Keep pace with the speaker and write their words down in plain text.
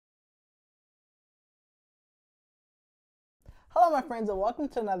Hello my friends and welcome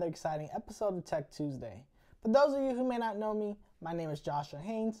to another exciting episode of Tech Tuesday. For those of you who may not know me, my name is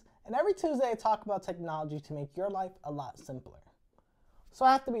TheJoshuaHaynes, and every Tuesday I talk about technology to make your life a lot simpler. So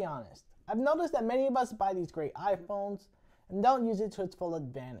I have to be honest, I've noticed that many of us buy these great iPhones and don't use it to its full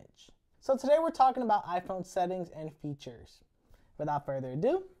advantage. So today we're talking about iPhone settings and features. Without further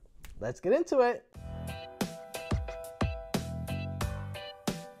ado, let's get into it.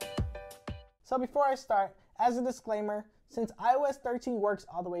 So before I start, as a disclaimer, since iOS 13 works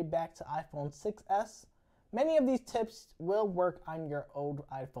all the way back to iPhone 6s, many of these tips will work on your old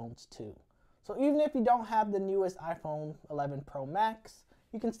iPhones too. So even if you don't have the newest iPhone 11 Pro Max,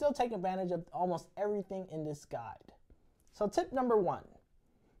 you can still take advantage of almost everything in this guide. So tip number 1.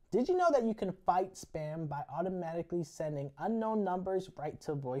 Did you know that you can fight spam by automatically sending unknown numbers right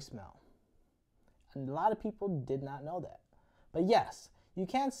to voicemail? And a lot of people did not know that. But yes, you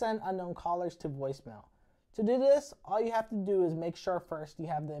can send unknown callers to voicemail. To do this, all you have to do is make sure first you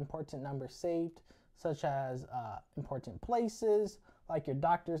have the important numbers saved, such as important places, like your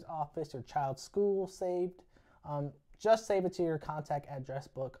doctor's office or child's school saved. Just save it to your contact address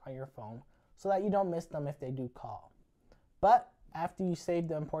book on your phone so that you don't miss them if they do call. But after you save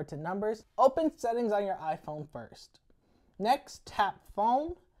the important numbers, open settings on your iPhone first. Next, tap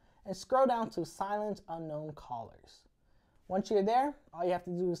phone and scroll down to silence unknown callers. Once you're there, all you have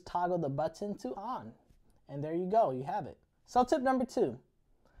to do is toggle the button to on. And there you go, you have it. So tip number 2.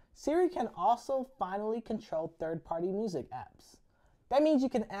 Siri can also finally control third-party music apps. That means you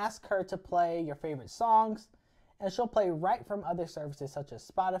can ask her to play your favorite songs, and she'll play right from other services such as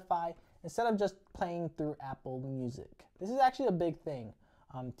Spotify, instead of just playing through Apple Music. This is actually a big thing.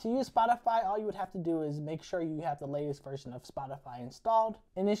 To use Spotify, all you would have to do is make sure you have the latest version of Spotify installed,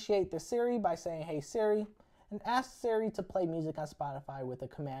 initiate the Siri by saying, "Hey Siri," and ask Siri to play music on Spotify with a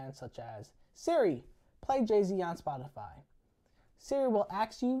command such as, "Siri, play Jay-Z on Spotify." Siri will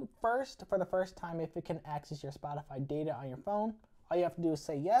ask you first for the first time if it can access your Spotify data on your phone. All you have to do is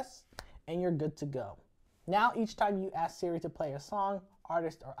say yes, and you're good to go. Now, each time you ask Siri to play a song,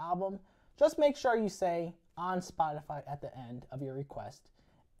 artist, or album, just make sure you say on Spotify at the end of your request,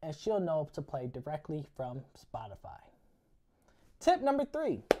 and she'll know to play directly from Spotify. Tip number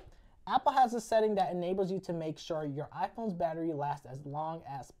 3. Apple has a setting that enables you to make sure your iPhone's battery lasts as long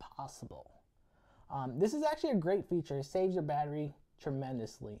as possible. This is actually a great feature. It saves your battery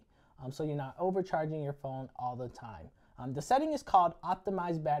tremendously, so you're not overcharging your phone all the time. The setting is called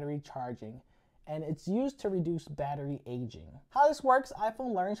Optimized Battery Charging, and it's used to reduce battery aging. How this works,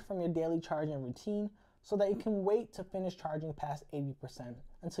 iPhone learns from your daily charging routine so that you can wait to finish charging past 80%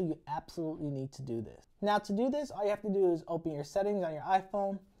 until you absolutely need to do this. Now to do this, all you have to do is open your settings on your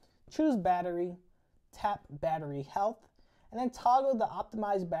iPhone, choose battery, tap battery health, and then toggle the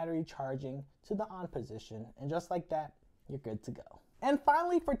optimized battery charging to the on position. And just like that, you're good to go. And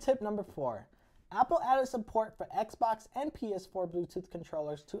finally, for tip number 4, Apple added support for Xbox and PS4 Bluetooth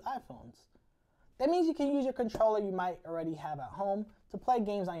controllers to iPhones. That means you can use your controller you might already have at home to play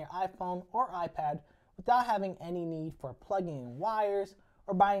games on your iPhone or iPad without having any need for plugging in wires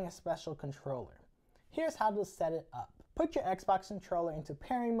or buying a special controller. Here's how to set it up. Put your Xbox controller into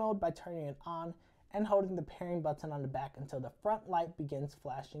pairing mode by turning it on and holding the pairing button on the back until the front light begins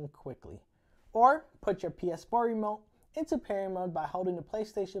flashing quickly. Or put your PS4 remote into pairing mode by holding the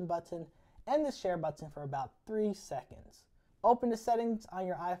PlayStation button and the share button for about 3 seconds. Open the settings on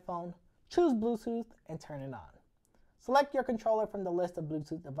your iPhone, choose Bluetooth, and turn it on. Select your controller from the list of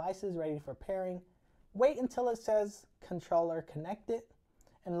Bluetooth devices ready for pairing. Wait until it says controller connected,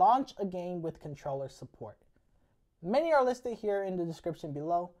 and launch a game with controller support. Many are listed here in the description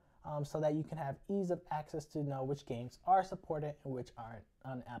below, so that you can have ease of access to know which games are supported and which aren't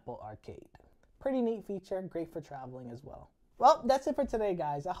on Apple Arcade. Pretty neat feature, great for traveling as well. Well, that's it for today,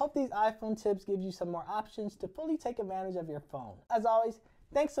 guys. I hope these iPhone tips give you some more options to fully take advantage of your phone. As always,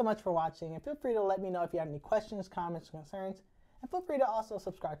 thanks so much for watching, and feel free to let me know if you have any questions, comments, concerns, and feel free to also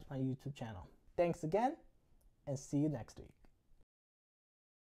subscribe to my YouTube channel. Thanks again, and see you next week.